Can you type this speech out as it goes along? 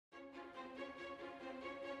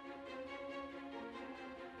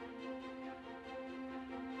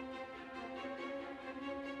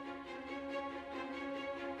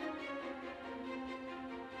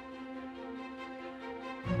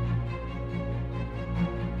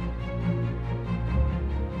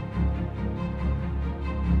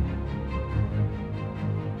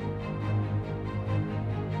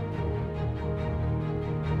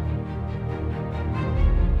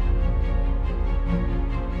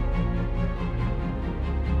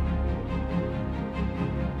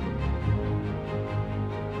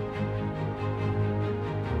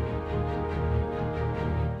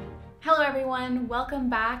Hello everyone,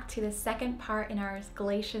 welcome back to the second part in our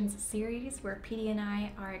Galatians series where PD and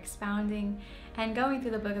I are expounding and going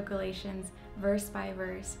through the book of Galatians verse by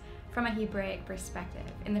verse from a Hebraic perspective,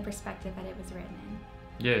 in the perspective that it was written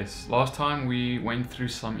in. Yes, last time we went through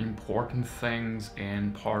some important things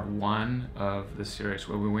in part 1 of the series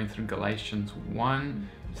where we went through Galatians 1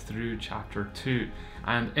 through chapter 2,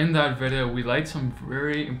 and in that video we laid some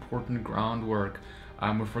very important groundwork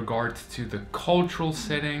with regard to the cultural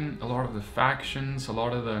setting, a lot of the factions, a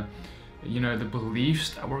lot of the the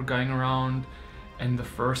beliefs that were going around in the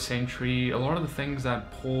first century, a lot of the things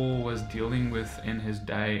that Paul was dealing with in his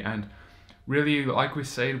day. And really, like we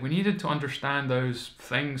said, we needed to understand those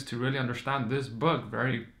things to really understand this book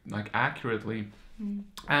very accurately.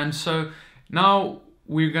 And so now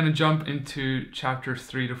we're going to jump into chapters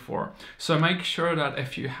 3 to 4. So make sure that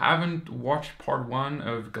if you haven't watched part 1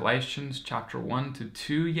 of Galatians chapter 1 to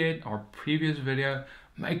 2 yet, our previous video,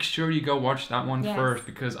 make sure you go watch that one first,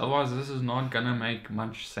 because otherwise this is not going to make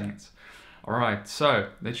much sense. Alright, so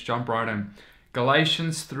let's jump right in.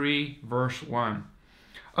 Galatians 3 verse 1.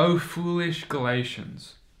 O foolish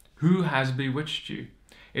Galatians, who has bewitched you?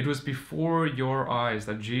 It was before your eyes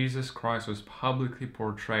that Jesus Christ was publicly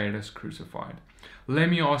portrayed as crucified. Let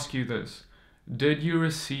me ask you this. Did you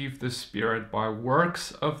receive the Spirit by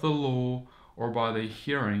works of the law or by the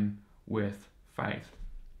hearing with faith?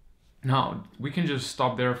 Now, we can just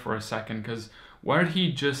stop there for a second, because what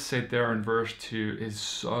he just said there in verse 2 is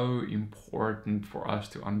so important for us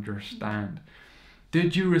to understand.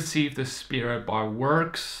 Did you receive the Spirit by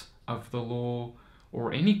works of the law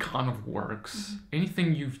or any kind of works,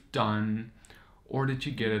 anything you've done, or did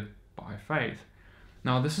you get it by faith?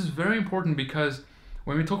 Now, this is very important, because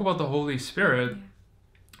when we talk about the Holy Spirit,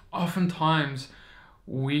 oftentimes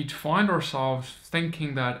we find ourselves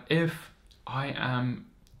thinking that if I am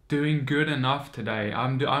doing good enough today,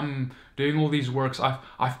 I'm doing all these works,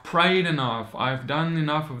 I've prayed enough, I've done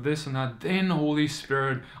enough of this and that, then the Holy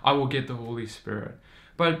Spirit, I will get the Holy Spirit.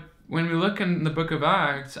 But when we look in the book of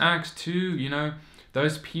Acts 2,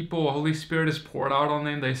 those people, Holy Spirit is poured out on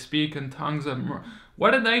them, they speak in tongues.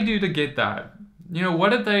 What did they do to get that?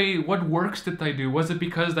 What works did they do? Was it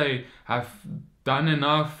because they have done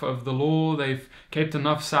enough of the law, they've kept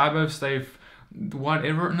enough Sabbaths, they've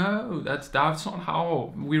whatever? No, that's not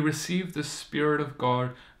how we receive the Spirit of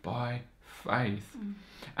God, by faith.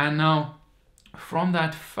 And now, from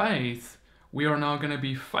that faith, we are now going to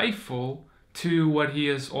be faithful to what He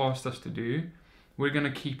has asked us to do. We're going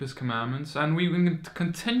to keep His commandments, and we're going to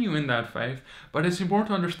continue in that faith. But it's important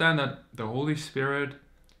to understand that the Holy Spirit,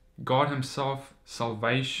 God Himself,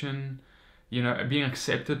 salvation, being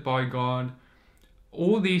accepted by God,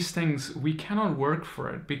 all these things, we cannot work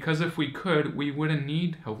for it, because if we could, we wouldn't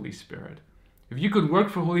need Holy Spirit. If you could work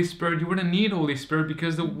for Holy Spirit, you wouldn't need Holy Spirit,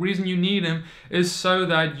 because the reason you need Him is so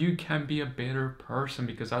that you can be a better person,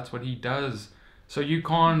 because that's what He does. So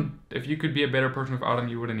if you could be a better person without Him,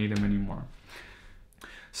 you wouldn't need Him anymore.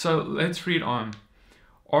 So let's read on.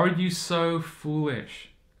 Are you so foolish?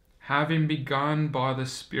 Having begun by the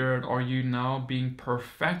Spirit, are you now being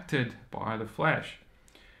perfected by the flesh?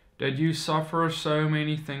 Did you suffer so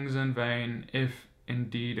many things in vain, if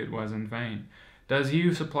indeed it was in vain? Does He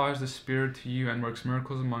who supplies the Spirit to you and works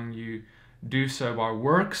miracles among you do so by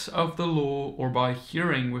works of the law or by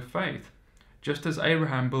hearing with faith? Just as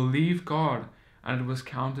Abraham believed God, and it was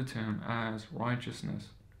counted to him as righteousness.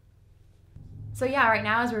 So right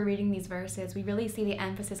now as we're reading these verses, we really see the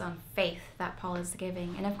emphasis on faith that Paul is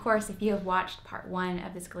giving. And of course, if you have watched part 1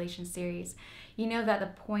 of this Galatians series, you know that the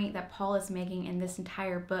point that Paul is making in this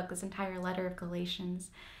entire book, this entire letter of Galatians,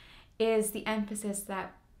 is the emphasis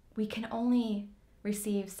that we can only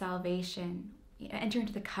receive salvation, enter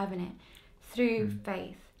into the covenant through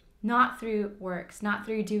faith, not through works, not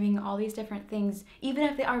through doing all these different things, even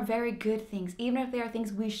if they are very good things, even if they are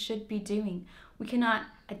things we should be doing. We cannot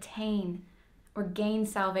attain or gain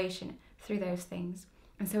salvation through those things.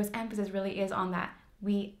 And so his emphasis really is on that.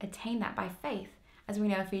 We attain that by faith. As we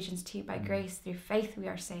know, Ephesians 2, by grace, through faith we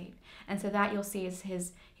are saved. And so that you'll see is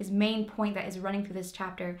his main point that is running through this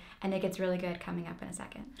chapter, and it gets really good coming up in a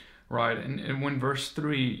second. Right, and when verse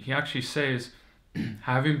 3, he actually says,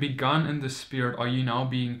 having begun in the Spirit, are you now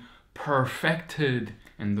being perfected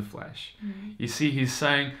in the flesh? You see, he's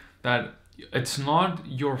saying that it's not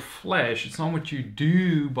your flesh, it's not what you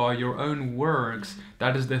do by your own works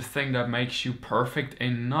that is the thing that makes you perfect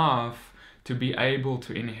enough to be able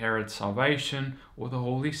to inherit salvation or the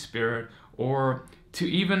Holy Spirit, or he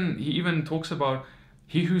even talks about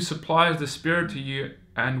He who supplies the Spirit to you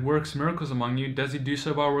and works miracles among you, does He do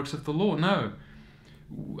so by works of the law? No.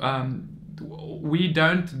 We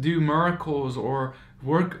don't do miracles or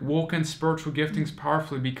walk in spiritual giftings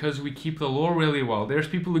powerfully because we keep the law really well. There's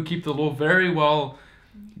people who keep the law very well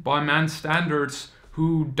by man's standards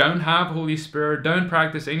who don't have Holy Spirit, don't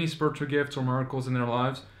practice any spiritual gifts or miracles in their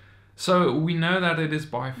lives. So we know that it is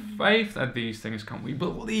by faith that these things come. We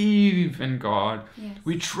believe in God. Yes.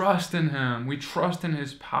 We trust in Him. We trust in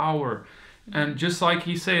His power. And just like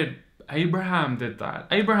he said, Abraham did that.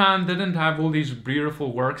 Abraham didn't have all these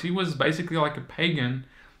beautiful works. He was basically like a pagan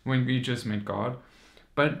when he just met God.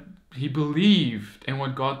 But he believed in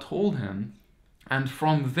what God told him. And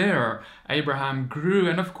from there, Abraham grew.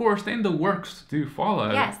 And of course, then the works do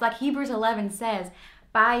follow. Yes, like Hebrews 11 says,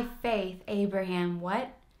 by faith, Abraham,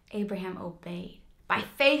 what? Abraham obeyed. By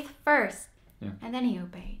faith first, and then he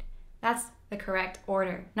obeyed. That's the correct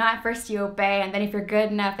order. Not first you obey, and then if you're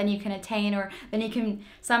good enough, then you can attain, or then you can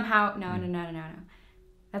somehow... No.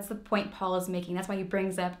 That's the point Paul is making. That's why he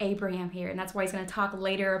brings up Abraham here, and that's why he's going to talk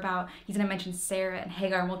later about... He's going to mention Sarah and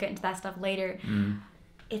Hagar, and we'll get into that stuff later.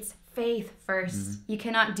 It's faith first. You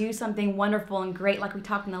cannot do something wonderful and great like we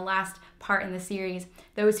talked in the last part in the series.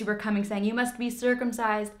 Those who were coming saying, you must be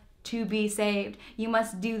circumcised to be saved. You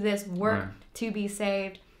must do this work to be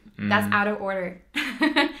saved. That's out of order.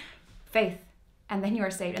 Faith. And then you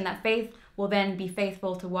are saved. And that faith will then be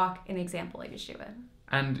faithful to walk in the example of Yeshua.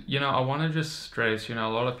 And, I want to just stress, a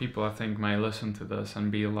lot of people I think may listen to this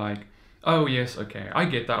and be like, oh, yes, okay, I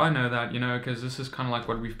get that. I know that, because this is kind of like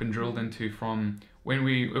what we've been drilled into from when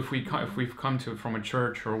if we've come to it from a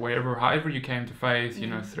church or wherever, however you came to faith,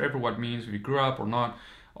 through what means we grew up or not.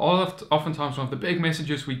 Oftentimes one of the big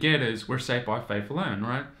messages we get is we're saved by faith alone,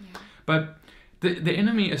 right? Yeah. But the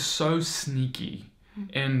enemy is so sneaky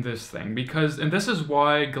in this thing and this is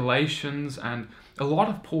why Galatians and a lot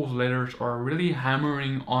of Paul's letters are really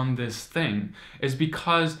hammering on this thing, is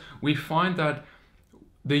because we find that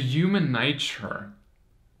the human nature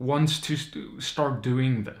wants to start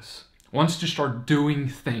doing this, wants to start doing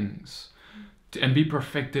things and be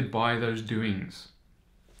perfected by those doings.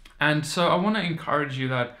 And so I want to encourage you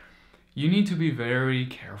that you need to be very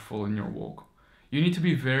careful in your walk. You need to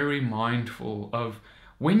be very mindful of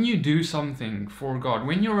when you do something for God,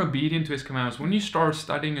 when you're obedient to His commandments, when you start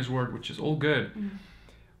studying His Word, which is all good,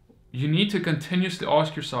 you need to continuously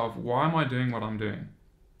ask yourself, why am I doing what I'm doing?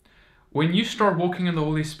 When you start walking in the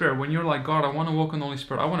Holy Spirit, when you're like, God, I want to walk in the Holy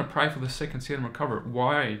Spirit, I want to pray for the sick and see them recover,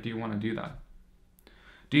 why do you want to do that?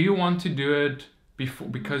 Do you want to do it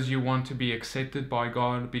because you want to be accepted by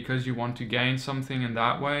God, because you want to gain something in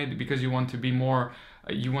that way, because you want to be more,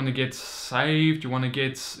 you want to get saved, you want to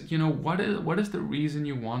get, what is the reason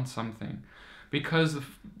you want something? Because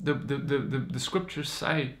the scriptures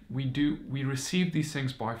say we receive these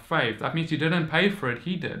things by faith. That means you didn't pay for it,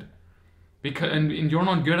 He did. And you're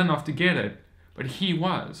not good enough to get it, but He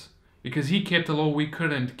was, because He kept the law we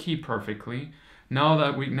couldn't keep perfectly.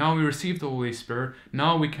 Now we receive the Holy Spirit,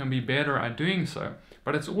 now we can be better at doing so.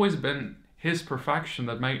 But it's always been His perfection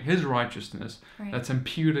that made His righteousness that's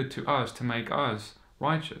imputed to us to make us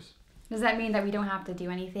righteous. Does that mean that we don't have to do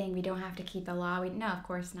anything? We don't have to keep the law? No, of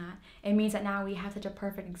course not. It means that now we have such a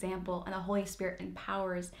perfect example, and the Holy Spirit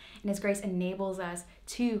empowers, and His grace enables us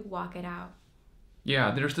to walk it out.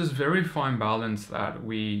 Yeah, there's this very fine balance that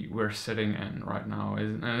we're sitting in right now,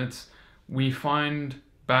 and we find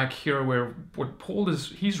back here where what Paul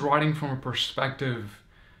he's writing from a perspective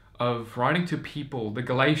of writing to people, the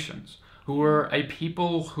Galatians, who were a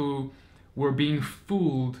people who were being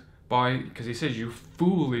fooled by, because he says, you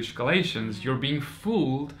foolish Galatians, you're being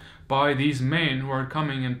fooled by these men who are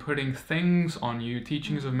coming and putting things on you,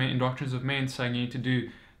 teachings of men, doctrines of men, saying you need to do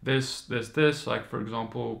this, like for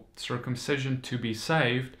example, circumcision to be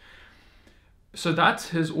saved. So that's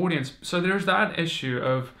his audience. So there's that issue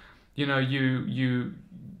of, you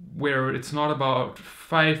where it's not about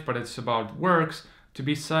faith, but it's about works to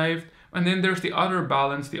be saved. And then there's the other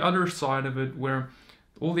balance, the other side of it, where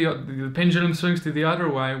all the pendulum swings to the other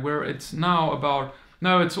way, where it's now about,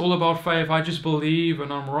 no, it's all about faith. I just believe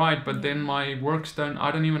and I'm right, but then my works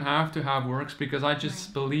I don't even have to have works because I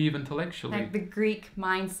just believe intellectually. Like the Greek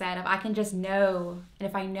mindset of I can just know, and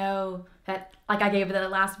if I know that, like I gave the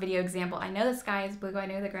last video example, I know the sky is blue, I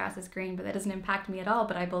know the grass is green, but that doesn't impact me at all,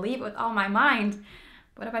 but I believe it with all my mind.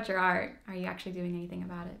 What about your art? Are you actually doing anything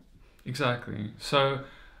about it? Exactly. So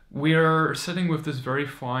we're sitting with this very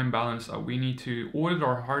fine balance that we need to audit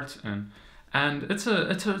our hearts in. And it's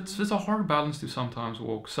a hard balance to sometimes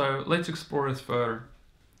walk. So let's explore this further.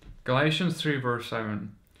 Galatians 3 verse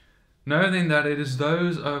 7. Know then that it is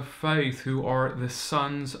those of faith who are the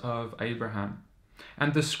sons of Abraham.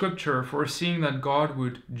 And the scripture, foreseeing that God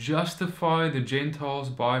would justify the Gentiles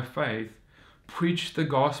by faith, preached the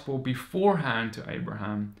gospel beforehand to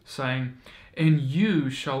Abraham, saying, "In you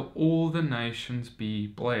shall all the nations be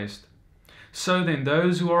blessed." So then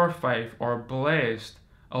those who are of faith are blessed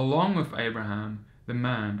along with Abraham, the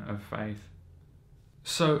man of faith.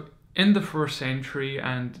 So in the first century,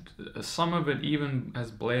 and some of it even has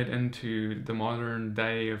bled into the modern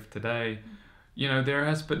day of today,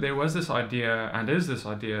 there was this idea, and is this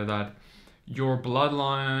idea, that your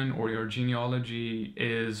bloodline or your genealogy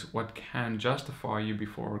is what can justify you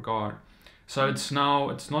before God. So it's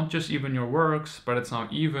not just even your works, but it's now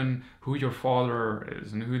even who your father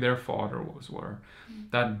is and who their father were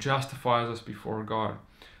that justifies us before God.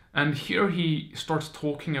 And here he starts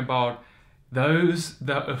talking about those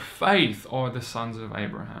that of faith are the sons of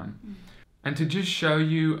Abraham. And to just show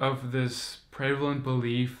you of this prevalent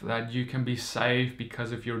belief that you can be saved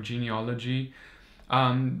because of your genealogy,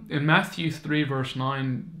 in Matthew 3 verse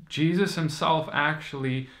 9, Jesus himself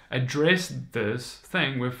actually addressed this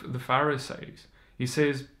thing with the Pharisees. He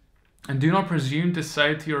says, "And do not presume to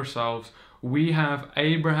say to yourselves, 'We have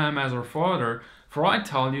Abraham as our father,' for I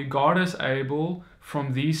tell you, God is able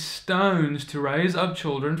from these stones to raise up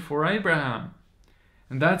children for Abraham."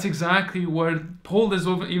 And that's exactly what Paul is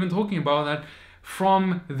even talking about, that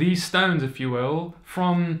from these stones, if you will,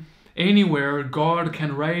 from anywhere, God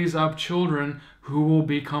can raise up children who will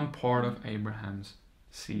become part of Abraham's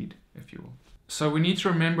seed, if you will. So we need to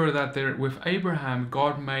remember that with Abraham,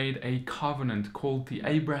 God made a covenant called the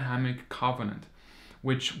Abrahamic covenant,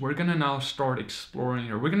 which we're going to now start exploring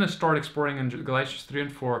here. We're going to start exploring in Galatians 3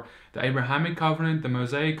 and 4, the Abrahamic covenant, the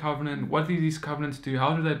Mosaic covenant. What do these covenants do?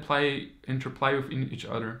 How do they interplay with each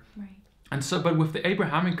other? Right. And so, but with the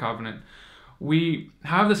Abrahamic covenant, we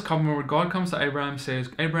have this covenant where God comes to Abraham and says,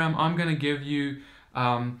 "Abraham, I'm going to give you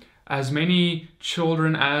as many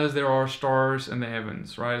children as there are stars in the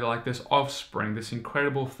heavens," right? Like this offspring, this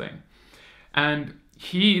incredible thing. And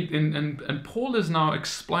and Paul is now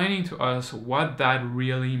explaining to us what that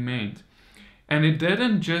really meant. And it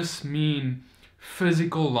didn't just mean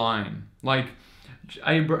physical line, like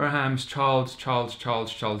Abraham's child's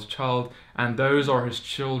child, and those are his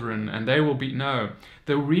children, and they will be. No,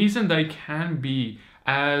 the reason they can be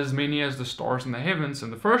as many as the stars in the heavens in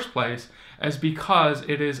the first place is because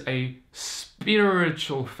it is a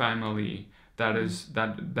spiritual family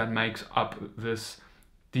that makes up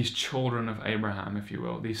these children of Abraham, if you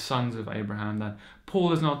will, these sons of Abraham that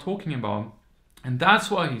Paul is now talking about. And that's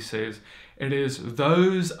why he says it is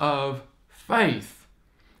those of faith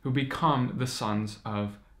who become the sons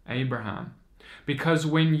of Abraham. Because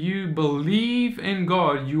when you believe in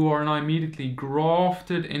God, you are now immediately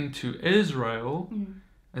grafted into Israel,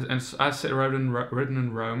 as written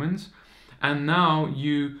in Romans, and now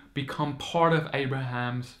you become part of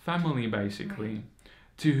Abraham's family, basically. Right.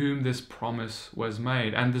 To whom this promise was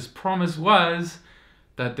made. And this promise was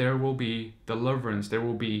that there will be deliverance, there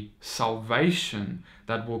will be salvation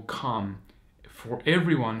that will come for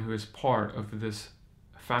everyone who is part of this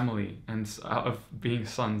family and of being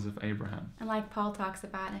sons of Abraham. And like Paul talks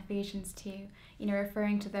about in Ephesians 2,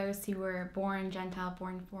 referring to those who were born Gentile,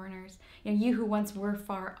 born foreigners, you who once were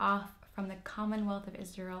far off from the commonwealth of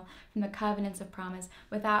Israel, from the covenants of promise,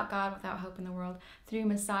 without God, without hope in the world, through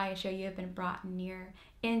Messiah shall you have been brought near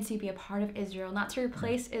in to be a part of Israel, not to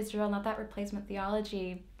replace Israel, not that replacement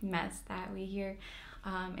theology mess that we hear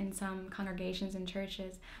in some congregations and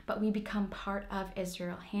churches, but we become part of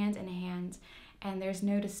Israel, hand in hand, and there's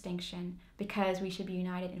no distinction because we should be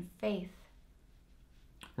united in faith.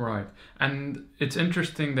 Right. And it's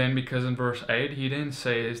interesting then because in verse 8 he then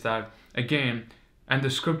says that again, and the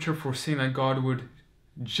scripture foreseeing that God would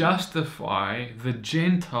justify the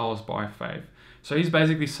Gentiles by faith. So he's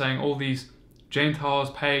basically saying all these Gentiles,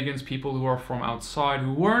 pagans, people who are from outside,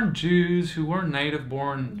 who weren't Jews, who weren't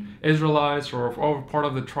native-born Israelites or part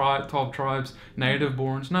of the 12 tribes,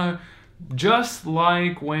 native-borns. No, just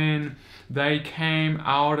like when they came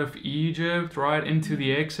out of Egypt, right, into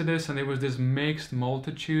the Exodus, and there was this mixed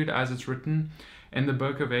multitude, as it's written in the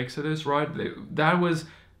book of Exodus, right? That was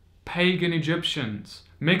pagan Egyptians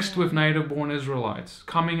mixed with native-born Israelites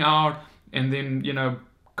coming out and then,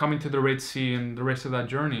 coming to the Red Sea and the rest of that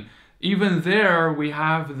journey. Even there, we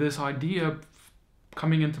have this idea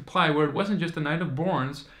coming into play where it wasn't just the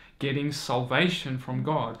native-borns getting salvation from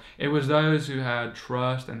God. It was those who had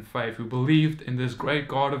trust and faith, who believed in this great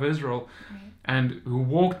God of Israel, and who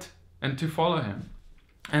walked and to follow him.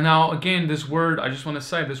 And now, again, this word, I just want to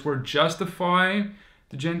say, this word justify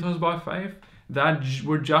the Gentiles by faith, that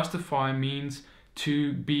word justify means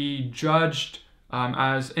to be judged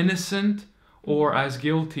as innocent or as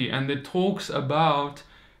guilty. And it talks about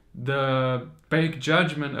the big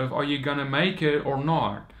judgment of, are you going to make it or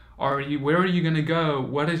not? Where are you going to go?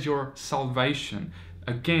 What is your salvation?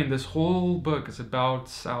 Again, this whole book is about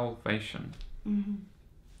salvation. Mm-hmm.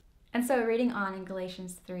 And so reading on in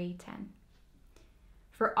Galatians 3:10.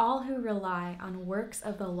 For all who rely on works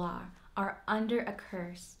of the law are under a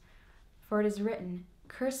curse. For it is written,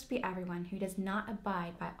 cursed be everyone who does not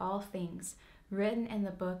abide by all things written in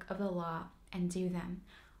the book of the law and do them.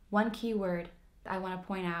 One key word that I want to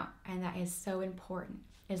point out, and that is so important,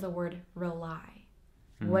 is the word rely.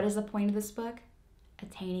 What is the point of this book?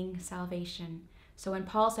 Attaining salvation. So when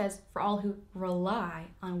Paul says, for all who rely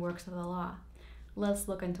on works of the law, let's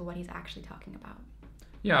look into what he's actually talking about.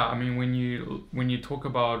 Yeah, I mean, when you talk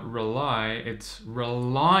about rely, it's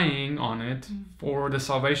relying on it for the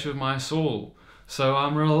salvation of my soul. So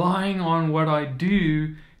I'm relying on what I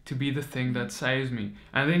do to be the thing that saves me.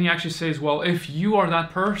 And then he actually says, well, if you are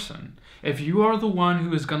that person, if you are the one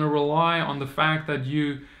who is going to rely on the fact that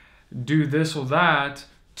you do this or that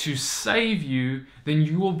to save you, then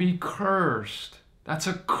you will be cursed. That's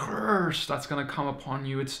a curse that's going to come upon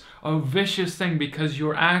you. It's a vicious thing, because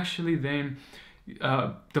you're actually then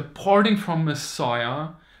departing from Messiah.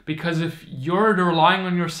 Because if you're relying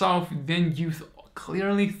on yourself, then you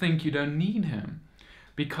clearly think you don't need him,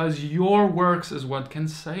 because your works is what can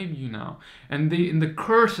save you now. And the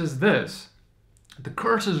curse is this. The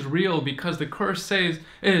curse is real, because the curse says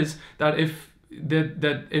is that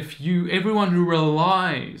everyone who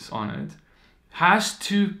relies on it has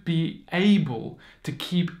to be able to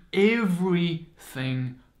keep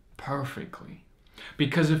everything perfectly.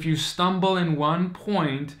 Because if you stumble in one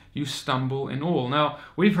point, you stumble in all. Now,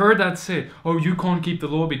 we've heard that said, oh, you can't keep the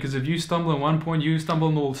law because if you stumble in one point, you stumble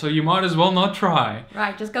in all. So you might as well not try.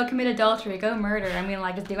 Right, just go commit adultery, go murder. I mean,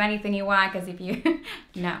 like, just do anything you want, because if you...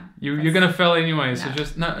 no. You're going to fail anyway. No. So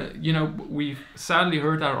just, we've sadly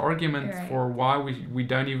heard that argument for why we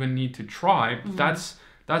don't even need to try. Mm-hmm.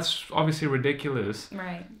 That's obviously ridiculous.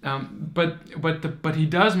 Right. But he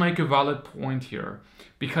does make a valid point here,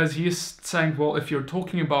 because he is saying, well, if you're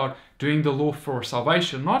talking about doing the law for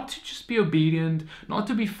salvation, not to just be obedient, not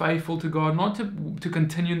to be faithful to God, not to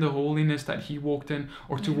continue in the holiness that he walked in,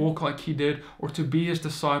 or to walk like he did, or to be his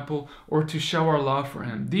disciple, or to show our love for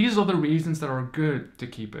him. These are the reasons that are good to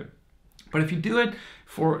keep it. But if you do it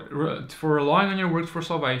for relying on your works for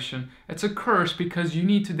salvation, it's a curse, because you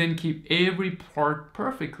need to then keep every part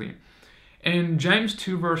perfectly. In James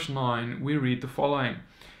 2 verse 9, we read the following.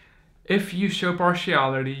 If you show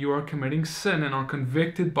partiality, you are committing sin and are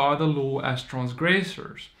convicted by the law as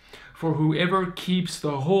transgressors. For whoever keeps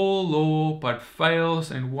the whole law but fails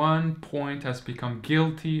in one point has become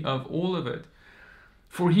guilty of all of it.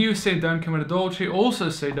 For he who said don't commit adultery also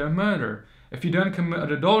said don't murder. If you don't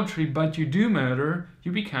commit adultery but you do murder,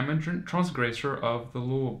 you become a transgressor of the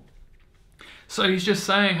law. So he's just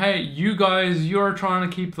saying, hey, you guys, you're trying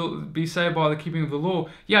to be saved by the keeping of the law.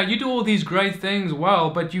 Yeah, you do all these great things well,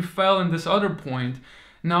 but you fell in this other point.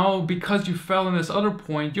 Now, because you fell in this other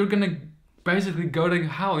point, you're going to basically go to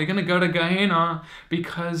hell. You're going to go to Gehenna,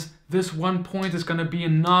 because this one point is going to be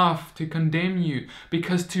enough to condemn you.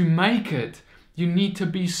 Because to make it, you need to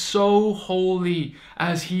be so holy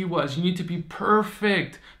as he was. You need to be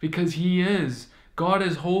perfect, because he is. God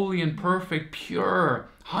is holy and perfect, pure,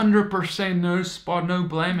 100%, no spot, no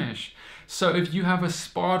blemish. So if you have a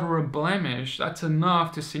spot or a blemish, that's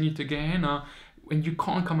enough to send you to Gehenna, and you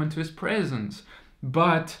can't come into his presence.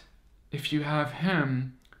 But if you have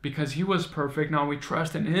him, because he was perfect, now we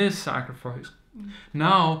trust in his sacrifice.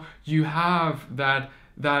 Now you have that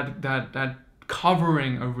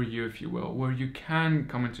covering over you, if you will, where you can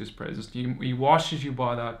come into his presence. He washes you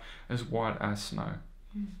by that as white as snow.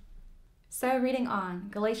 So reading on,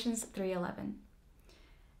 Galatians 3:11.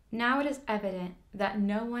 Now it is evident that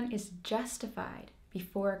no one is justified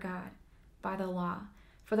before God by the law,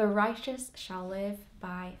 for the righteous shall live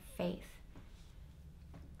by faith.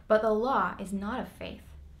 But the law is not of faith.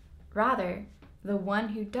 Rather, the one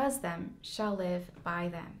who does them shall live by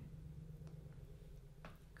them.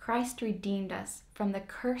 Christ redeemed us from the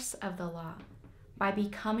curse of the law by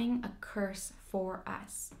becoming a curse for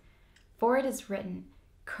us. For it is written,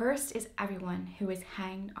 cursed is everyone who is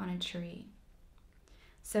hanged on a tree.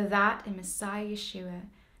 So that in Messiah Yeshua,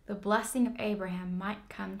 the blessing of Abraham might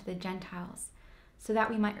come to the Gentiles, so that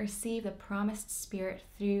we might receive the promised Spirit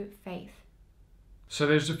through faith. So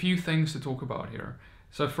there's a few things to talk about here.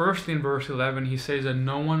 So firstly, in verse 11, he says that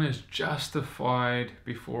no one is justified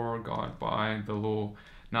before God by the law.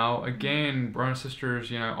 Now, again, brothers and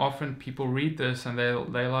sisters, often people read this and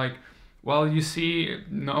they like, well, you see,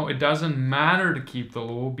 no, it doesn't matter to keep the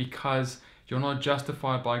law because you're not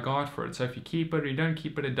justified by God for it. So if you keep it or you don't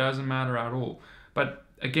keep it, it doesn't matter at all. But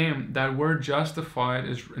again, that word justified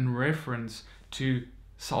is in reference to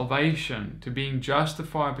salvation, to being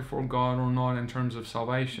justified before God or not in terms of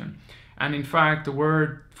salvation. And in fact, the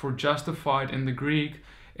word for justified in the Greek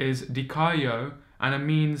is dikaio, and it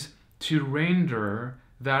means to render,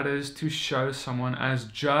 that is, to show someone as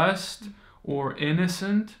just or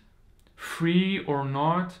innocent, free or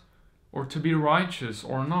not, or to be righteous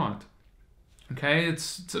or not. Okay,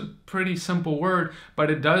 it's a pretty simple word, but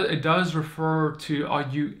it does refer to, are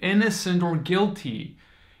you innocent or guilty?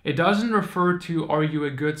 It doesn't refer to, are you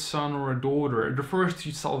a good son or a daughter? It refers to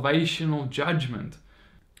salvational judgment.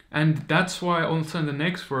 And that's why also in the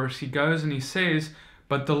next verse he goes and he says,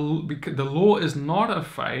 but the law is not of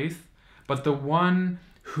faith, but the one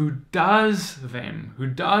who does them, who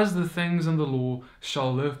does the things in the law,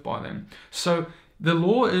 shall live by them. So the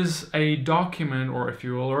law is a document, or if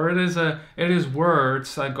you will, or it is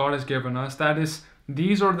words that God has given us. That is,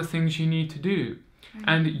 these are the things you need to do.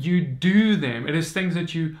 And you do them. It is things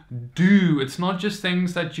that you do. It's not just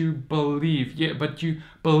things that you believe. Yeah, but you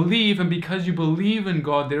believe, and because you believe in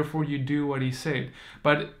God, therefore you do what he said.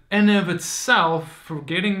 But in of itself,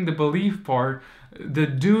 forgetting the belief part, the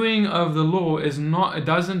doing of the law is not, it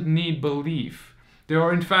doesn't need belief. There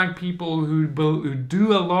are in fact people who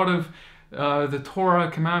do a lot of the Torah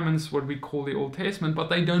commandments, what we call the Old Testament, but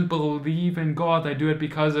they don't believe in God. They do it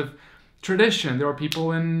because of tradition. There are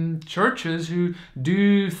people in churches who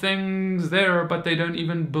do things there, but they don't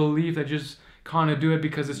even believe. They just kind of do it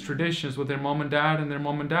because it's tradition. It's what their mom and dad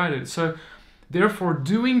did. So therefore,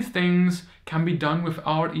 doing things can be done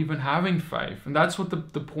without even having faith. And that's what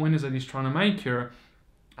the point is that he's trying to make here.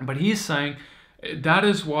 But he's saying that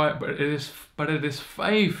is why, but it is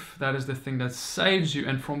faith that is the thing that saves you.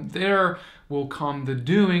 And from there will come the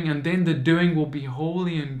doing, and then the doing will be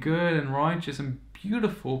holy and good and righteous and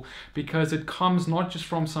beautiful, because it comes not just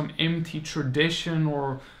from some empty tradition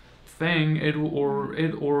or thing,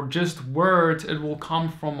 or just words. It will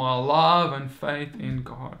come from a love and faith in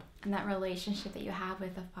God. And that relationship that you have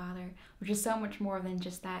with the Father, which is so much more than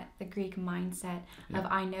just the Greek mindset of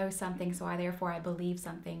I know something, so therefore I believe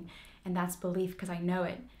something, and that's belief because I know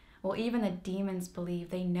it. Well, even the demons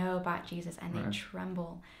believe. They know about Jesus and they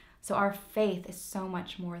tremble. So our faith is so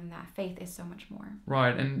much more than that. Faith is so much more.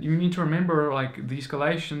 Right, and you need to remember, like, these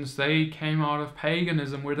Galatians, they came out of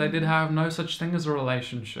paganism where they did have no such thing as a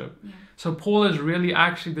relationship. Yeah. So Paul is really,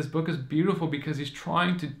 actually, this book is beautiful because he's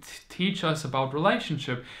trying to teach us about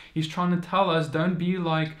relationship. He's trying to tell us, don't be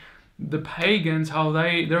like the pagans, how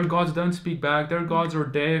their gods don't speak back, their gods are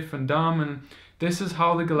deaf and dumb, and this is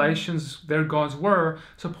how the Galatians, their gods were.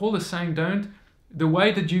 So Paul is saying, the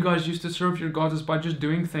way that you guys used to serve your gods is by just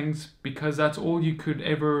doing things because that's all you could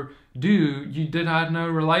ever do. You had no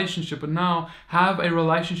relationship, but now have a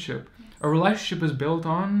relationship. Yes. A relationship is built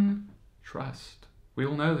on trust. We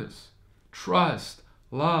all know this. Trust,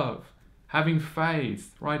 love, having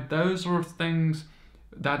faith, right? Those are things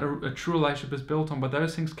that a true relationship is built on, but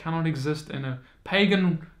those things cannot exist in a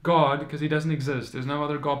pagan God because he doesn't exist. There's no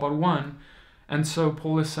other God but one. And so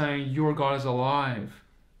Paul is saying your God is alive.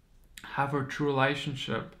 Have a true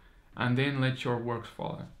relationship, and then let your works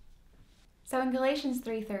follow. So in Galatians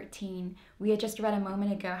 3:13, we had just read a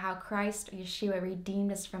moment ago how Christ, Yeshua,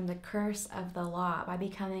 redeemed us from the curse of the law by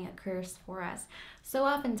becoming a curse for us. So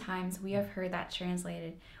oftentimes we have heard that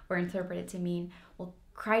translated or interpreted to mean, well,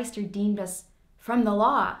 Christ redeemed us from the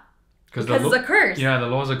law because it's a curse. Yeah, the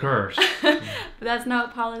law is a curse. But that's not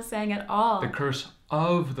what Paul is saying at all. The curse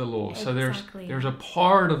of the law. Exactly. So there's a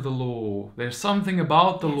part of the law. There's something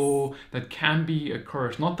about the law that can be a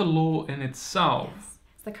curse, not the law in itself. Yes.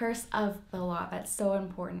 It's the curse of the law. That's so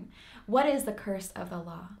important. What is the curse of the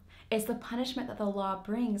law? It's the punishment that the law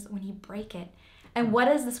brings when you break it. And what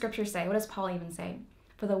does the scripture say? What does Paul even say?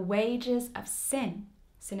 For the wages of sin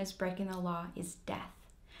is breaking the law, is death.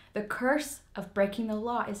 The curse of breaking the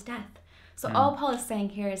law is death. So all Paul is saying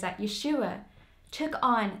here is that Yeshua took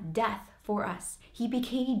on death for us. He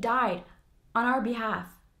died on our behalf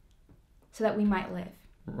so that we might live.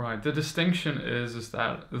 Right. The distinction is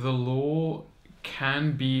that the law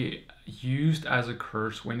can be used as a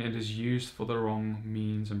curse when it is used for the wrong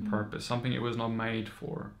means and purpose, something it was not made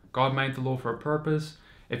for. God made the law for a purpose.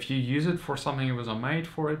 If you use it for something it was not made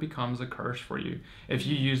for, it becomes a curse for you. If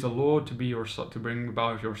you use the law to bring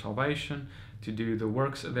about your salvation, to do the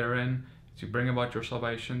works therein, to bring about your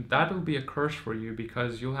salvation, that will be a curse for you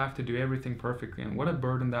because you'll have to do everything perfectly, and what a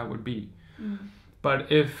burden that would be.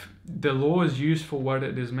 But if the law is used for what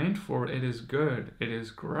it is meant for, it is good, it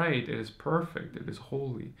is great, it is perfect, it is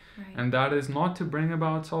holy. Right. And that is not to bring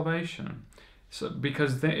about salvation. So,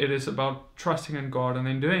 because it is about trusting in God and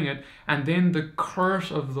then doing it, and then the curse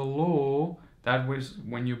of the law that was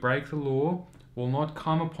when you break the law, will not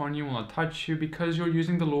come upon you, will not touch you, because you're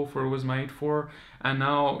using the law for it was made for, and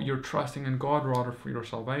now you're trusting in God rather for your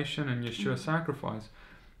salvation and Yeshua's sacrifice,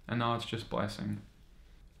 and now it's just blessing.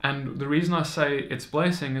 And the reason I say it's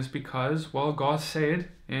blessing is because, well, God said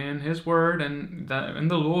in His Word, and that in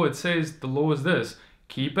the law it says the law is this: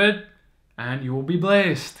 keep it, and you will be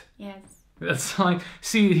blessed. Yes. It's like,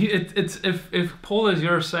 see, if Paul is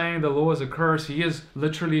here saying the law is a curse, he is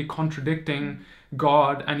literally contradicting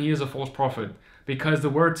God, and he is a false prophet. Because the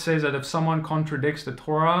word says that if someone contradicts the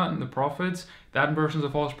Torah and the prophets, that person's a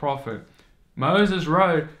false prophet. Moses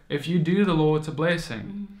wrote, if you do the law, it's a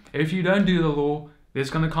blessing. If you don't do the law, there's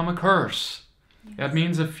going to come a curse. Yes. That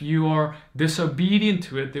means if you are disobedient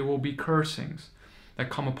to it, there will be cursings that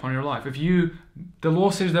come upon your life. If the law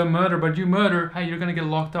says don't murder, but you murder, hey, you're going to get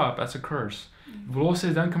locked up. That's a curse. If the law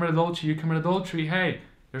says don't commit adultery, you commit adultery, hey,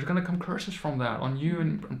 there's going to come curses from that on you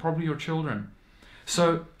and probably your children.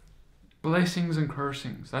 So blessings and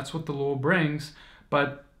cursings, that's what the law brings,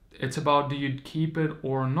 but it's about do you keep it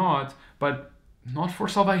or not, but not for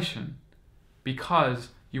salvation, because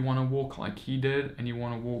you want to walk like He did, and you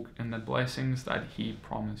want to walk in the blessings that He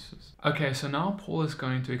promises. Okay, so now Paul is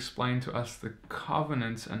going to explain to us the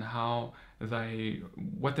covenants and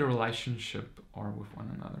what their relationship are with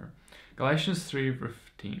one another. Galatians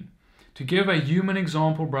 3:15. To give a human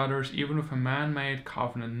example, brothers, even with a man-made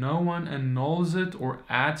covenant, no one annuls it or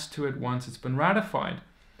adds to it once it's been ratified.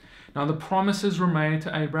 Now the promises were made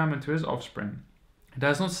to Abraham and to his offspring. It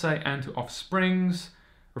does not say and to offsprings,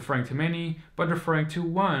 referring to many, but referring to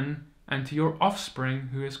one, and to your offspring,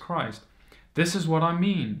 who is Christ. This is what I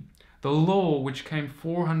mean. The law, which came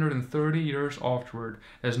 430 years afterward,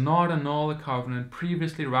 does not annul a covenant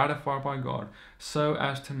previously ratified by God, so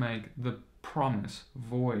as to make the promise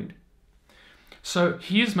void. So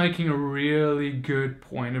he is making a really good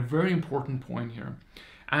point, a very important point here.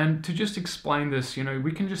 And to just explain this,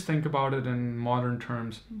 we can just think about it in modern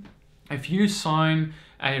terms. If you sign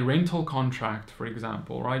a rental contract, for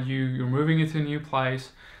example, right, you're moving into a new place,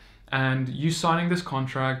 and you signing this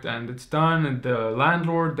contract, and it's done, and the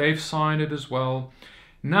landlord, they've signed it as well.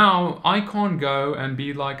 Now, I can't go and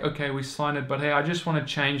be like, okay, we signed it, but hey, I just want to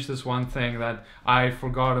change this one thing that I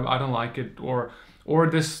forgot, I don't like it, or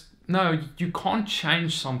this. No, you can't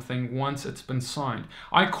change something once it's been signed.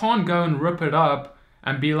 I can't go and rip it up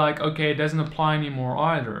and be like, okay, it doesn't apply anymore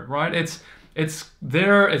either, right? It's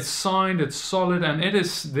there, it's signed, it's solid, and it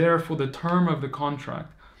is there for the term of the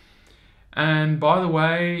contract. And by the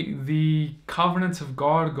way, the covenants of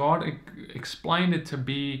God explained it to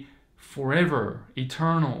be forever,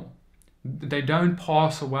 eternal. They don't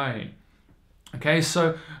pass away. Okay,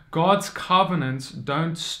 so God's covenants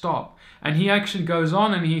don't stop. And he actually goes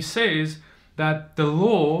on and he says that the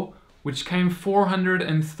law, which came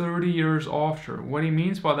 430 years after, what he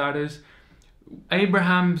means by that is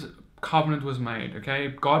Abraham's covenant was made.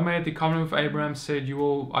 Okay, God made the covenant with Abraham, said,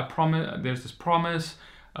 I promise, there's this promise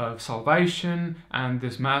of salvation and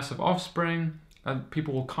this massive offspring,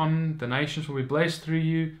 people will come, the nations will be blessed through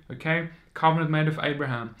you. Okay, covenant made with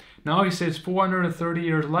Abraham. Now he says 430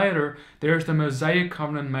 years later, there's the Mosaic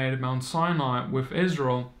covenant made at Mount Sinai with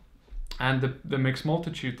Israel and the mixed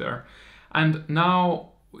multitude there. And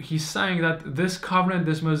now he's saying that this covenant,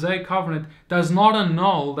 this Mosaic covenant, does not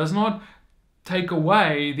annul, does not take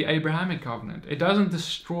away the Abrahamic covenant. It doesn't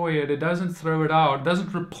destroy it, it doesn't throw it out, it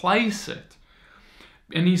doesn't replace it.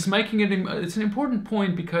 And he's making it, it's an important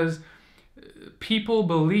point because people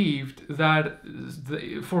believed that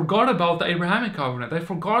they forgot about the Abrahamic covenant. They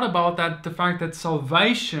forgot about the fact that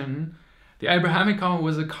salvation, the Abrahamic covenant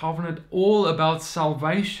was a covenant all about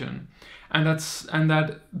salvation. And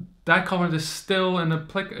that covenant is still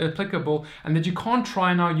applicable, and that you can't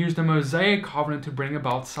try now use the Mosaic covenant to bring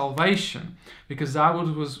about salvation, because that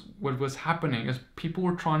was what was happening, as people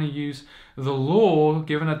were trying to use the law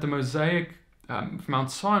given at the Mosaic Mount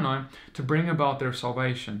Sinai to bring about their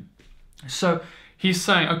salvation. So he's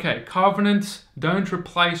saying, okay, covenants don't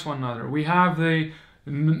replace one another. We have the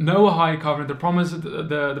Noahide covenant, the promise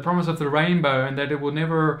of the rainbow, and that it will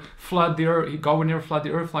never flood the earth. God will never flood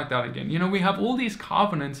the earth like that again. We have all these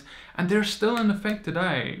covenants, and they're still in effect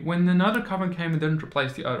today. When another covenant came, it didn't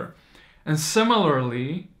replace the other. And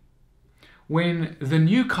similarly, when the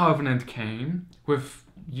new covenant came with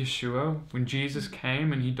Yeshua, when Jesus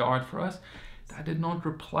came and he died for us, that did not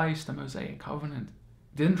replace the Mosaic covenant.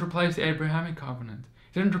 It didn't replace the Abrahamic covenant.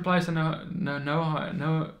 It didn't replace the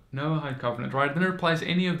Noahide covenant, right? It didn't replace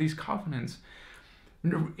any of these covenants.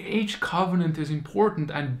 Each covenant is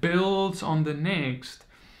important and builds on the next.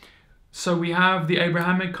 So we have the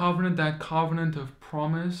Abrahamic covenant, that covenant of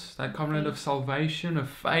promise, that covenant of salvation, of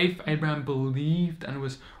faith. Abraham believed and it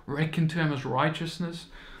was reckoned to him as righteousness.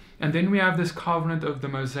 And then we have this covenant of the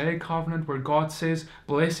Mosaic covenant where God says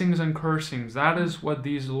blessings and cursings. That is what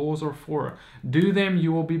these laws are for. Do them,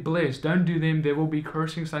 you will be blessed. Don't do them, there will be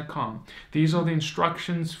cursings that come. These are the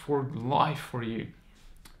instructions for life for you.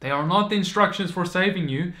 They are not the instructions for saving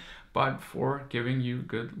you, but for giving you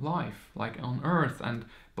good life, like on earth, and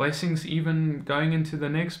blessings even going into the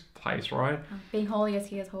next place, right? Being holy as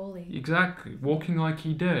he is holy. Exactly, walking like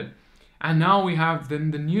he did. And now we have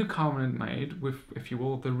then the new covenant made with, if you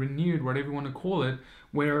will, the renewed, whatever you want to call it,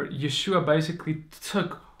 where Yeshua basically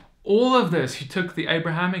took all of this. He took the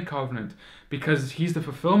Abrahamic covenant because he's the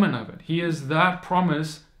fulfillment of it. He is that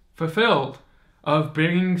promise fulfilled of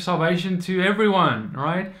bringing salvation to everyone,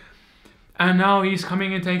 right? And now he's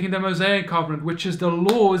coming and taking the Mosaic covenant, which is the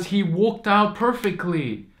laws he walked out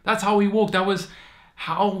perfectly. That's how he walked. That was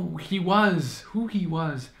how he was, who he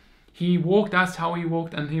was. He walked, that's how he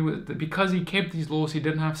walked, and he was, because he kept these laws, he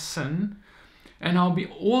didn't have sin. And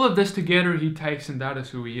all of this together he takes, and that is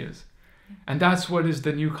who he is. And that's what is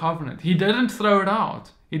the new covenant. He didn't throw it out.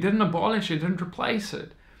 He didn't abolish it, didn't replace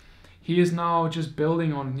it. He is now just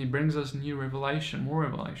building on it, and he brings us new revelation, more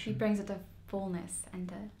revelation. He brings it to fullness and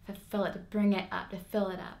to fulfill it, to bring it up, to fill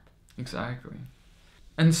it up. Exactly.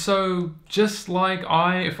 And so just like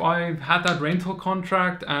if I had that rental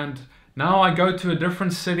contract and now I go to a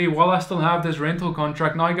different city while I still have this rental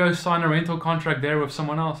contract, now I go sign a rental contract there with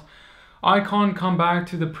someone else, I can't come back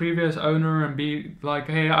to the previous owner and be like,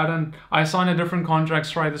 hey, I signed a different contract,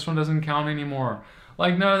 sorry, this one doesn't count anymore.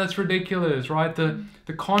 Like, no, that's ridiculous, right? The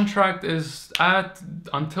contract is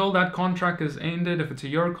until that contract is ended. If it's a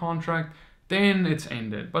year contract, then it's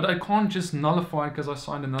ended. But I can't just nullify it because I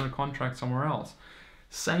signed another contract somewhere else.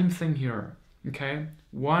 Same thing here, okay?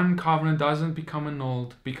 One covenant doesn't become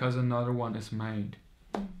annulled because another one is made.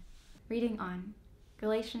 Reading on,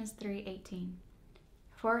 Galatians 3:18.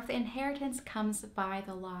 For if the inheritance comes by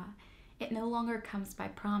the law, it no longer comes by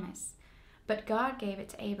promise, but God gave it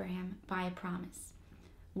to Abraham by a promise.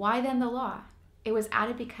 Why then the law? It was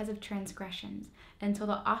added because of transgressions, until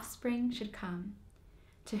the offspring should come,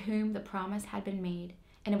 to whom the promise had been made,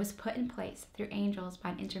 and it was put in place through angels by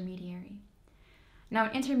an intermediary. Now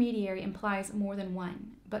an intermediary implies more than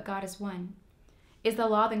one, but God is one. Is the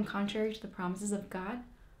law then contrary to the promises of God?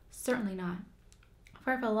 Certainly not.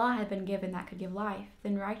 For if a law had been given that could give life,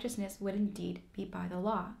 then righteousness would indeed be by the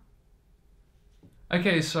law.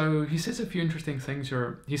 Okay, so he says a few interesting things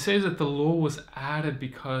here. He says that the law was added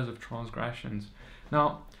because of transgressions.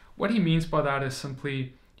 Now, what he means by that is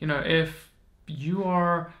simply, if you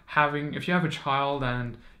have a child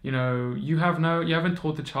and you haven't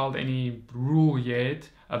taught the child any rule yet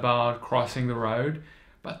about crossing the road,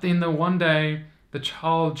 but then one day the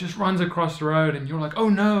child just runs across the road and you're like, oh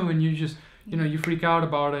no, and you just you freak out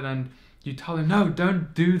about it and you tell him, no,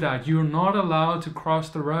 don't do that. You're not allowed to cross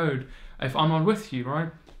the road if I'm not with you, right?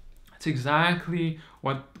 It's exactly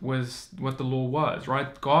what the law was,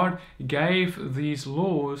 right? God gave these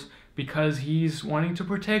laws because he's wanting to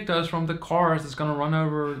protect us from the cars that's going to run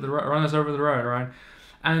us over the road, right?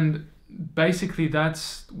 And basically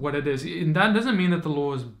that's what it is. And that doesn't mean that the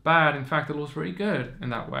law is bad. In fact, the law is very good in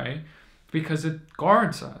that way because it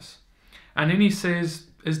guards us. And then he says,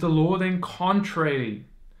 is the law then contrary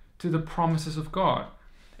to the promises of God?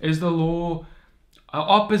 Is the law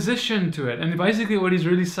opposition to it? And basically what he's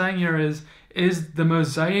really saying here is the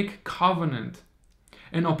Mosaic covenant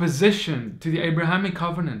in opposition to the Abrahamic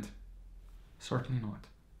covenant? Certainly not.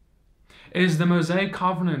 Is the Mosaic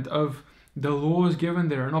covenant of the laws given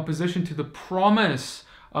there in opposition to the promise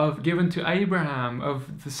given to Abraham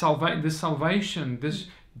of this salvation, this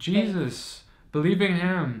Jesus, believing in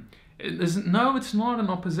him? No, it's not an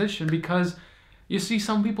opposition, because you see,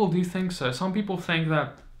 some people do think so. Some people think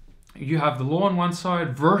that you have the law on one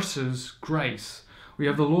side versus grace. We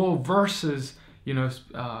have the law versus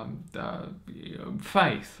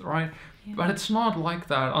faith, right? Yeah. But it's not like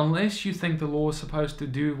that unless you think the law is supposed to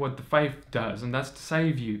do what the faith does, and that's to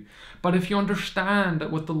save you. But if you understand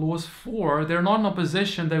what the law is for, they're not in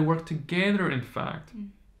opposition, they work together, in fact.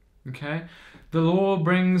 Okay? The law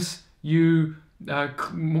brings you,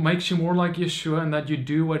 makes you more like Yeshua, and that you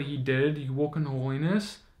do what he did, you walk in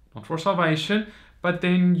holiness, not for salvation, but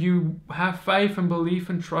then you have faith and belief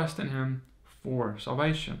and trust in him for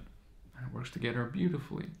salvation. And it works together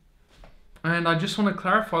beautifully. And I just want to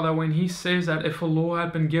clarify that when he says that if a law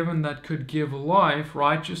had been given that could give life,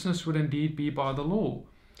 righteousness would indeed be by the law.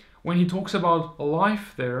 When he talks about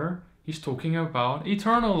life there, he's talking about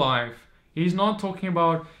eternal life. He's not talking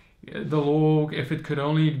about the law if it could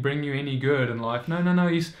only bring you any good in life. No.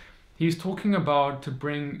 he's talking about to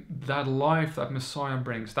bring that life that Messiah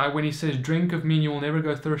brings. That when he says, drink of me and you will never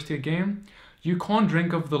go thirsty again, you can't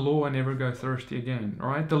drink of the law and never go thirsty again,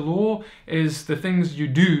 right? The law is the things you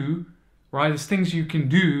do, right? It's things you can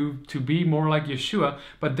do to be more like Yeshua,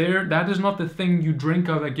 but that is not the thing you drink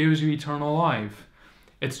of that gives you eternal life.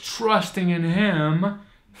 It's trusting in him,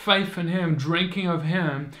 faith in him, drinking of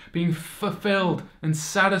him, being fulfilled and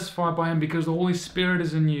satisfied by him because the Holy Spirit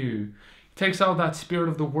is in you. He takes out that spirit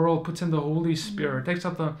of the world, puts in the Holy Spirit, takes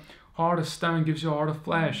out the heart of stone, gives you a heart of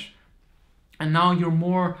flesh. And now you're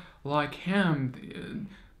more like him.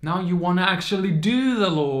 Now you want to actually do the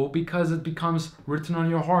law because it becomes written on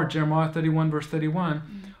your heart. Jeremiah 31 verse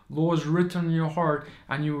 31. Law is written on your heart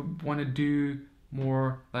and you want to do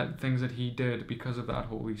more like things that he did because of that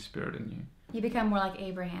Holy Spirit in you. You become more like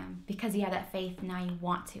Abraham because you have that faith. Now you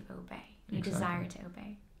want to obey. You desire to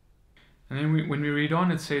obey. And then when we read on,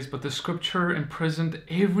 it says, but the scripture imprisoned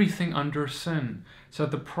everything under sin, so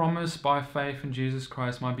that the promise by faith in Jesus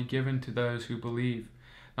Christ might be given to those who believe.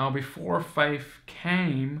 Now before faith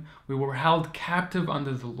came, we were held captive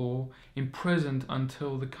under the law, imprisoned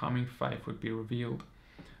until the coming faith would be revealed.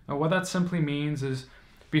 Now what that simply means is,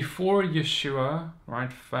 before Yeshua,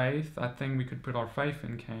 right, faith, that thing we could put our faith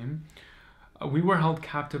in, came, we were held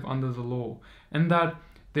captive under the law, in that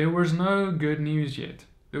there was no good news yet.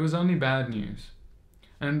 There was only bad news.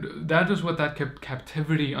 And that is what that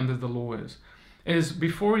captivity under the law is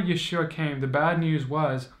before Yeshua came, the bad news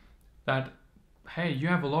was that, hey, you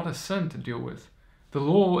have a lot of sin to deal with. The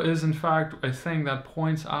law is in fact a thing that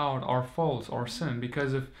points out our faults, our sin,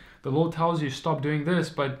 because if the law tells you stop doing this,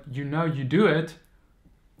 but you know you do it,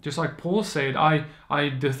 just like Paul said,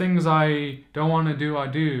 the things I don't want to do, I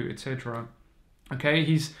do, etc.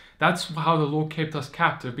 Okay, that's how the law kept us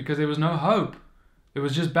captive, because there was no hope. It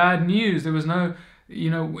was just bad news. There was no,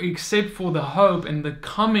 except for the hope in the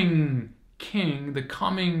coming King, the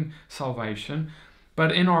coming salvation.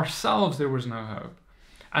 But in ourselves, there was no hope.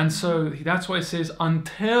 And so that's why it says,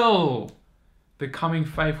 until the coming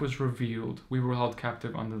faith was revealed, we were held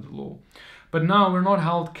captive under the law. But now we're not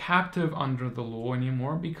held captive under the law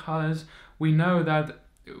anymore, because we know that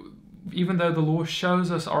even though the law shows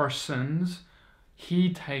us our sins,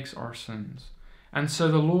 he takes our sins. And so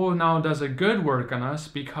the law now does a good work on us,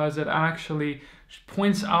 because it actually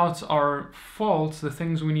points out our faults, the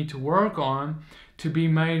things we need to work on to be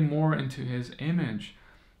made more into his image.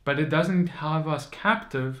 But it doesn't have us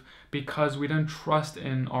captive, because we don't trust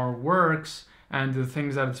in our works and the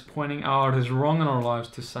things that it's pointing out as wrong in our lives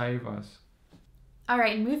to save us. All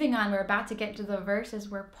right, moving on, we're about to get to the verses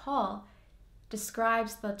where Paul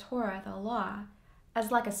describes the Torah, the law,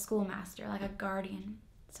 as like a schoolmaster, like a guardian.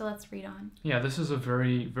 So let's read on. Yeah, this is a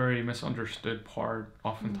very, very misunderstood part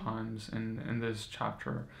oftentimes in this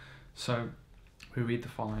chapter. So we read the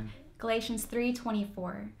following. Galatians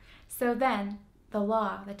 3:24. So then, the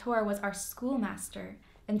law, the Torah, was our schoolmaster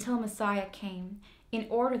until Messiah came, in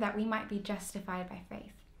order that we might be justified by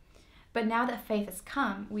faith. But now that faith has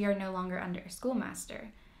come, we are no longer under a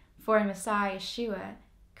schoolmaster. For in Messiah Yeshua,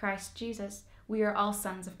 Christ Jesus, we are all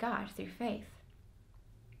sons of God through faith.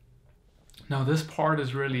 Now this part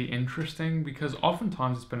is really interesting, because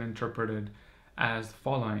oftentimes it's been interpreted as the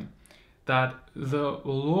following, that the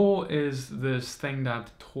law is this thing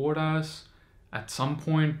that taught us at some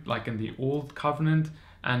point, like in the old covenant,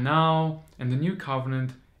 and now in the new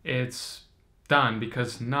covenant it's done,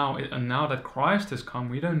 because now that Christ has come,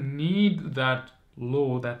 we don't need that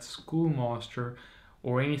law, that schoolmaster,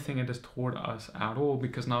 or anything that has taught us at all,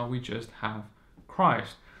 because now we just have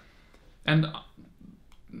Christ. And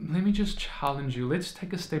let me just challenge you. Let's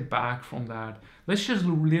take a step back from that. Let's just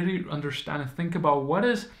really understand and think about what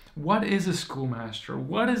is a schoolmaster?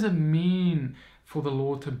 What does it mean for the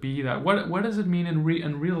law to be that? What does it mean in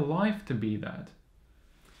real life to be that?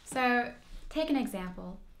 So take an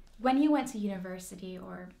example. When you went to university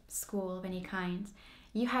or school of any kind,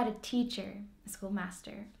 you had a teacher, a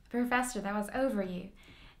schoolmaster, a professor that was over you.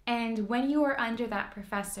 And when you were under that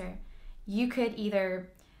professor, you could either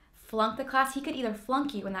flunk the class. He could either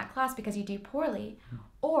flunk you in that class because you do poorly,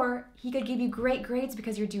 or he could give you great grades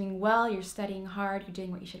because you're doing well, you're studying hard, you're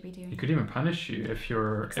doing what you should be doing. He could even punish you if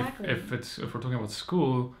you're exactly. if we're talking about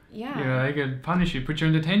school. Yeah. He could punish you, put you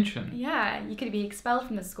in detention. Yeah, you could be expelled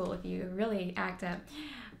from the school if you really act up.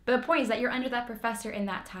 But the point is that you're under that professor in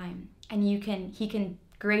that time, and he can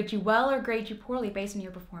grade you well or grade you poorly based on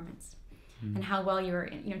your performance and how well you're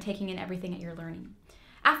taking in everything that you're learning.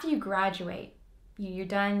 After you graduate, you're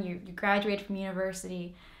done, you graduated from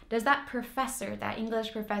university, does that professor, that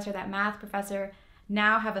English professor, that math professor,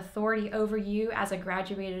 now have authority over you as a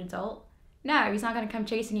graduated adult? No, he's not going to come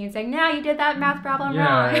chasing you and saying, no, you did that math problem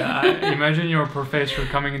Yeah, wrong. imagine your professor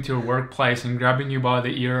coming into your workplace and grabbing you by the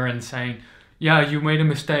ear and saying, yeah, you made a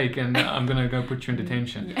mistake and I'm going to go put you in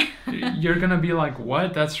detention. Yeah. You're going to be like,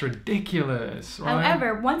 what? That's ridiculous, right?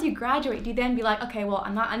 However, once you graduate, you then be like, okay, well,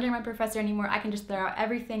 I'm not under my professor anymore. I can just throw out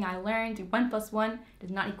everything I learned. 1 + 1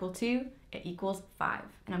 does not equal 2. It equals 5.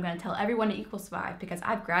 And I'm going to tell everyone it equals 5 because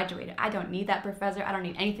I've graduated. I don't need that professor. I don't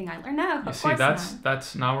need anything I learned. No, You see,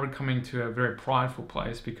 that's now we're coming to a very prideful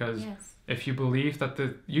place because Yes. if you believe that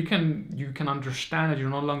you can understand that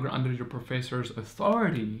you're no longer under your professor's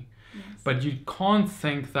authority, Yes. but you can't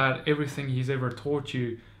think that everything he's ever taught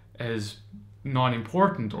you is not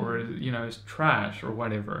important or is trash or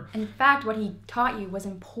whatever. In fact, what he taught you was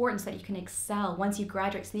important so that you can excel once you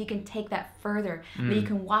graduate, so that you can take that further, that you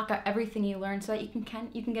can walk out everything you learned, so that you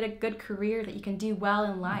can get a good career, that you can do well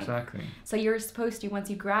in life. Exactly. So you're supposed to, once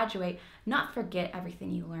you graduate, not forget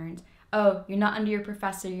everything you learned. Oh, you're not under your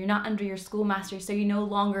professor, you're not under your schoolmaster, so you no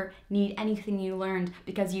longer need anything you learned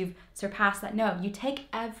because you've surpassed that. No, you take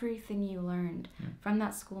everything you learned from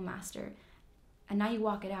that schoolmaster, and now you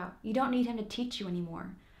walk it out. You don't need him to teach you anymore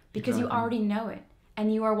because you already know it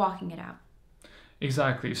and you are walking it out.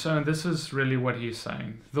 Exactly. So this is really what he's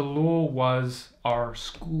saying. The law was our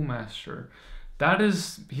schoolmaster.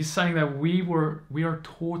 He's saying that we are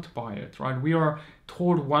taught by it, right? We are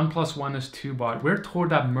taught 1 + 1 is 2 by it. We're taught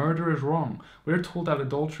that murder is wrong. We're told that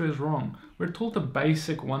adultery is wrong. We're taught the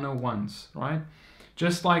basic 101s, right?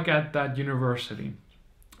 Just like at that university.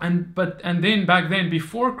 And then back then,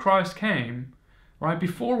 before Christ came, right,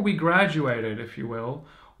 before we graduated, if you will,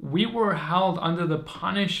 we were held under the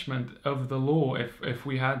punishment of the law if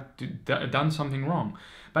we had done something wrong.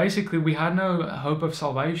 Basically, we had no hope of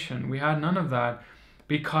salvation. We had none of that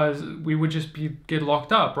because we would just get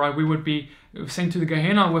locked up, right? We would be sent to the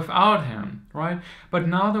Gehenna without him, right? But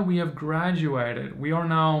now that we have graduated, we are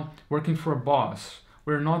now working for a boss.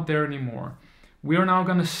 We're not there anymore. We are now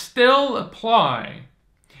going to still apply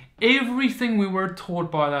everything we were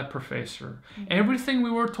taught by that professor, everything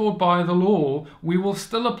we were taught by the law, we will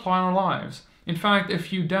still apply in our lives. In fact,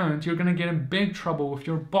 if you don't, you're going to get in big trouble with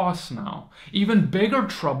your boss now. Even bigger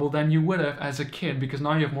trouble than you would have as a kid because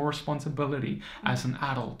now you have more responsibility as an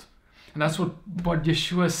adult. And that's what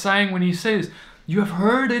Yeshua is saying when he says, you have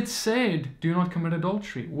heard it said, do not commit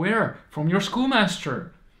adultery. Where? From your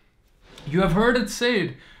schoolmaster. You have heard it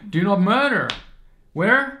said, do not murder.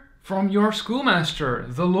 Where? From your schoolmaster,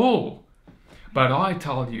 the law. But I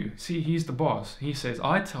tell you, see, he's the boss. He says,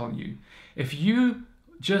 I tell you, if you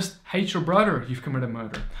just hate your brother, you've committed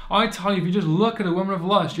murder. I tell you, if you just look at a woman of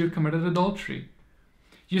lust, you've committed adultery.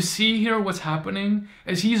 You see here what's happening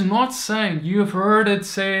is he's not saying, you have heard it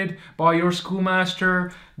said by your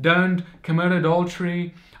schoolmaster, don't commit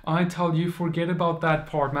adultery. I tell you, forget about that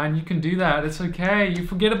part, man. You can do that. It's okay. You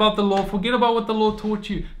forget about the law. Forget about what the law taught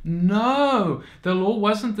you. No, the law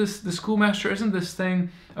wasn't this. The schoolmaster isn't this thing.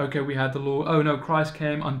 Okay, we had the law. Oh no, Christ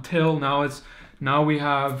came until now we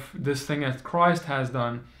have this thing that Christ has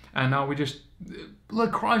done. And now we just,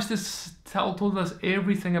 look, Christ has told us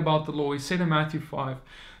everything about the law. He said in Matthew 5,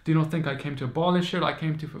 do not think I came to abolish it. I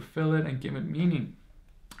came to fulfill it and give it meaning.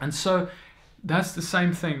 And so that's the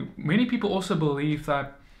same thing. Many people also believe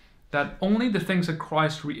that only the things that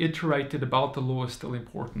Christ reiterated about the law is still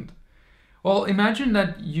important. Well, imagine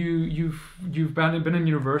that you've been in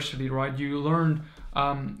university, right? You learned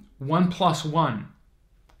 1 + 1,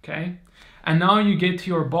 okay? And now you get to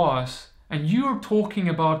your boss and you're talking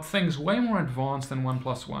about things way more advanced than 1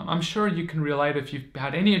 + 1. I'm sure you can relate if you've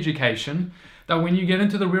had any education that when you get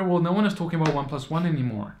into the real world, no one is talking about 1 + 1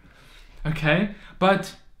 anymore, okay?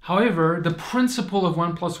 But however, the principle of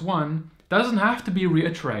 1 + 1 doesn't have to be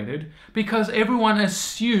reiterated because everyone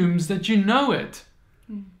assumes that you know it.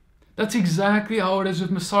 That's exactly how it is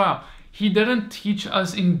with Messiah. He didn't teach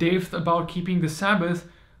us in depth about keeping the Sabbath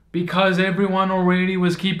because everyone already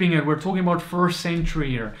was keeping it. We're talking about 1st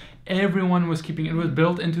century here. Everyone was keeping it. It was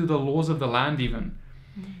built into the laws of the land even.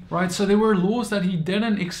 Right? So there were laws that he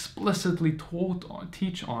didn't explicitly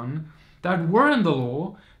teach on that were in the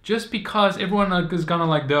law, just because everyone is gonna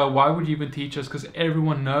like, duh, why would you even teach us? Because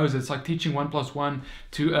everyone knows it's like teaching 1 + 1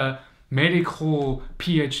 to a medical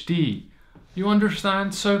PhD. You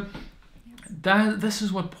understand? So this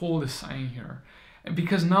is what Paul is saying here.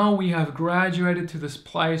 Because now we have graduated to this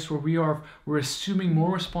place where we're assuming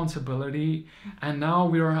more responsibility, and now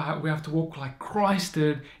we have to walk like Christ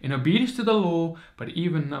did in obedience to the law, but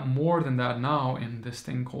even more than that now in this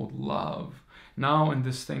thing called love. Now in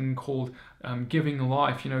this thing called giving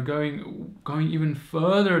life, going even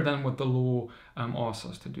further than what the law asks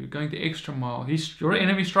us to do, going the extra mile. Your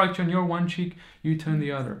enemy strikes you on your one cheek, you turn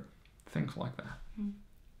the other. things like that.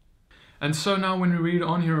 And so now when we read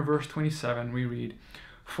on here in verse 27, we read,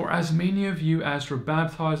 "For as many of you as were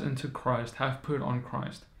baptized into Christ have put on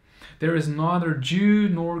Christ. There is neither Jew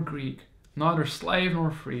nor Greek, neither slave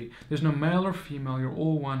nor free. There's no male or female. You're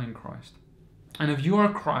all one in Christ. And if you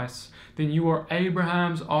are Christ's, then you are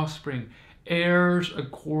Abraham's offspring, heirs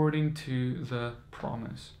according to the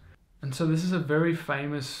promise." And so this is a very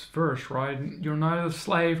famous verse, right? You're neither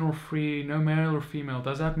slave nor free, no male or female.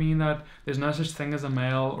 Does that mean that there's no such thing as a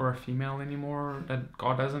male or a female anymore? That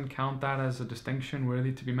God doesn't count that as a distinction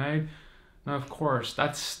worthy to be made? No, of course,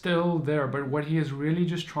 that's still there. But what he is really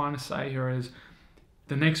just trying to say here is,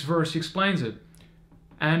 the next verse, he explains it.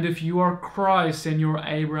 "And if you are Christ and you're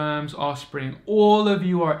Abraham's offspring, all of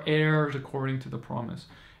you are heirs according to the promise."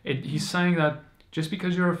 He's saying that just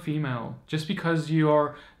because you're a female, just because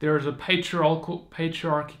there's a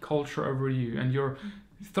patriarchy culture over you and you're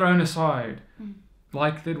thrown aside,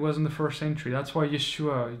 like it was in the first century. That's why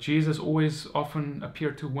Jesus always often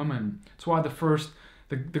appeared to women. That's why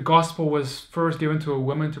the gospel was first given to a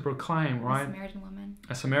woman to proclaim, right?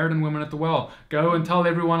 A Samaritan woman at the well. "Go and tell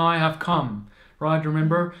everyone I have come," right?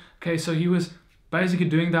 Remember? Okay, so he was basically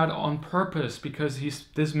doing that on purpose because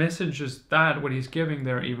this message is what he's giving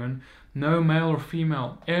there even. No male or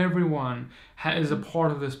female. Everyone is a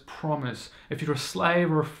part of this promise. If you're a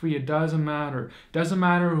slave or free, it doesn't matter. It doesn't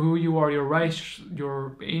matter who you are, your race,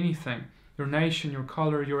 your anything, your nation, your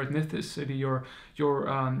color, your ethnicity, your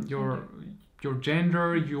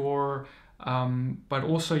gender, but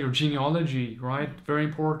also your genealogy, right? Very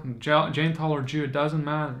important. Gentile or Jew, it doesn't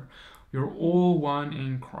matter. You're all one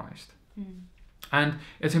in Christ. And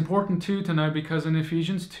it's important too to know, because in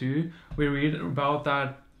Ephesians 2, we read about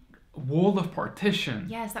that wall of partition.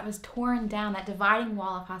 Yes, that was torn down, that dividing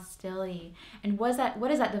wall of hostility. And what is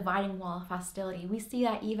that dividing wall of hostility? We see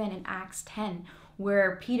that even in Acts 10,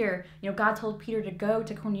 where Peter, God told Peter to go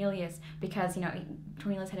to Cornelius because,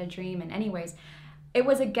 Cornelius had a dream. And anyways, it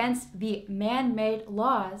was against the man-made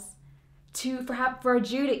laws for a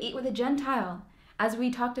Jew to eat with a Gentile. As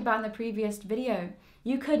we talked about in the previous video,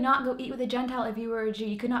 you could not go eat with a Gentile if you were a Jew.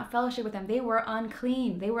 You could not fellowship with them. They were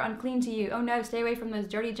unclean. They were unclean to you. Oh no, stay away from those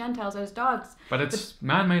dirty Gentiles, those dogs. But it's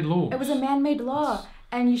man-made law. It was a man-made law.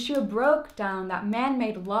 And Yeshua broke down that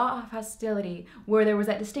man-made law of hostility where there was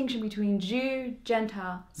that distinction between Jew,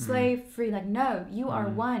 Gentile, slave, free. Like, no, you are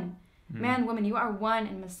one. Man, woman, you are one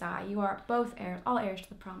in Messiah. You are both heirs, all heirs to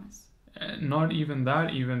the promise. Not even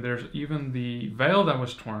that, there's even the veil that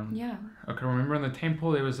was torn. Yeah. Okay, remember in the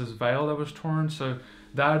temple there was this veil that was torn, so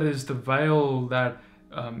that is the veil that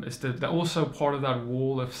is also part of that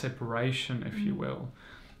wall of separation, if you will.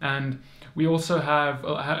 And we also have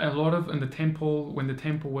a lot of in the temple. When the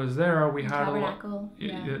temple was there, we had tabernacle.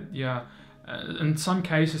 In some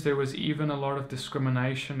cases, there was even a lot of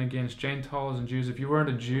discrimination against Gentiles and Jews. If you weren't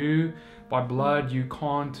a Jew by blood, you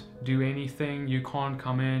can't do anything. You can't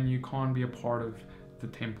come in. You can't be a part of the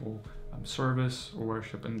temple service or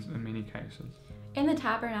worship in many cases. In the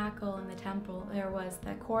tabernacle, in the temple, there was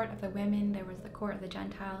the court of the women, there was the court of the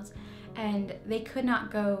Gentiles, and they could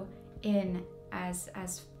not go in as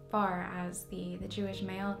far as the Jewish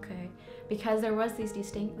male could, because there was this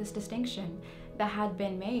distinction that had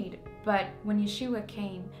been made. But when Yeshua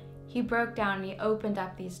came, he broke down and he opened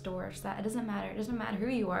up these doors that it doesn't matter who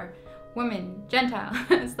you are, woman, Gentile,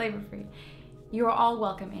 slave or free, you are all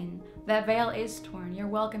welcome in. That veil is torn. You're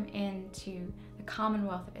welcome into the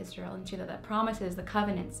commonwealth of Israel, into the promises, the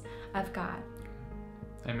covenants of God.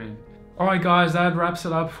 Amen. All right, guys, that wraps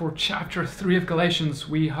it up for chapter 3 of Galatians.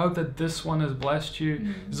 We hope that this one has blessed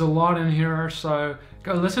you. There's a lot in here, so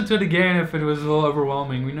go listen to it again if it was a little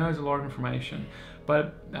overwhelming. We know there's a lot of information.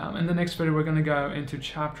 But in the next video, we're going to go into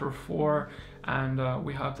chapter 4, and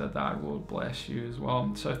we hope that will bless you as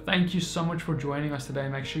well. So thank you so much for joining us today.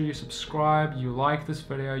 Make sure you subscribe, you like this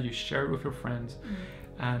video, you share it with your friends.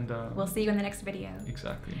 And we'll see you in the next video.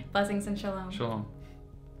 Exactly. Blessings and shalom. Shalom.